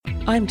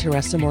I'm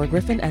Teresa Moore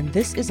Griffin, and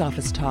this is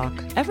Office Talk.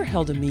 Ever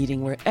held a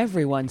meeting where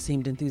everyone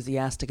seemed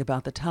enthusiastic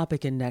about the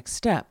topic and next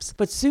steps,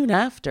 but soon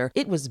after,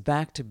 it was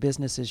back to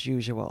business as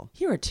usual?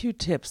 Here are 2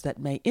 tips that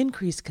may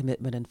increase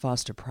commitment and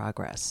foster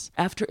progress.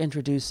 After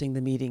introducing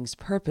the meeting's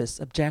purpose,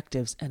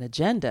 objectives, and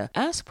agenda,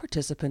 ask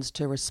participants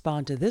to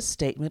respond to this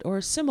statement or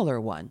a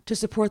similar one. To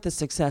support the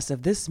success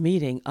of this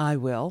meeting, I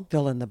will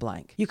fill in the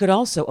blank. You could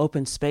also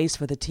open space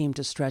for the team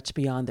to stretch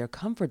beyond their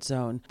comfort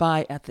zone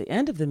by, at the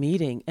end of the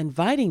meeting,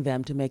 inviting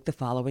them to make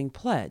the following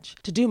pledge.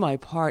 To do my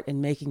part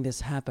in making this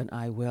happen,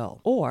 I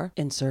will. Or,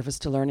 in service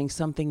to learning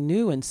something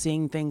new and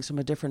seeing things from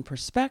a different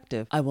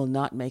perspective, I will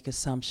not make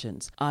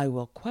assumptions. I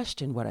will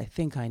question what I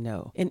think I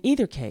know. In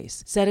either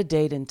case, set a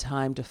date and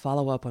time to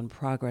follow up on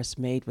progress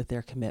made with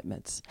their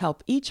commitments.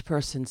 Help each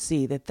person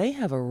see that they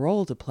have a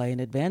role to play in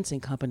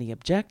advancing company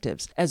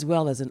objectives, as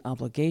well as an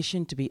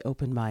obligation to be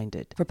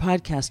open-minded. For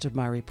podcast of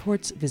my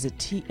reports, visit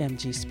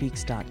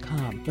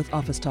tmgspeaks.com. With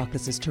Office Talk,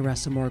 this is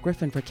Teresa Moore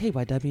Griffin for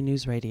KYW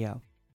News Radio.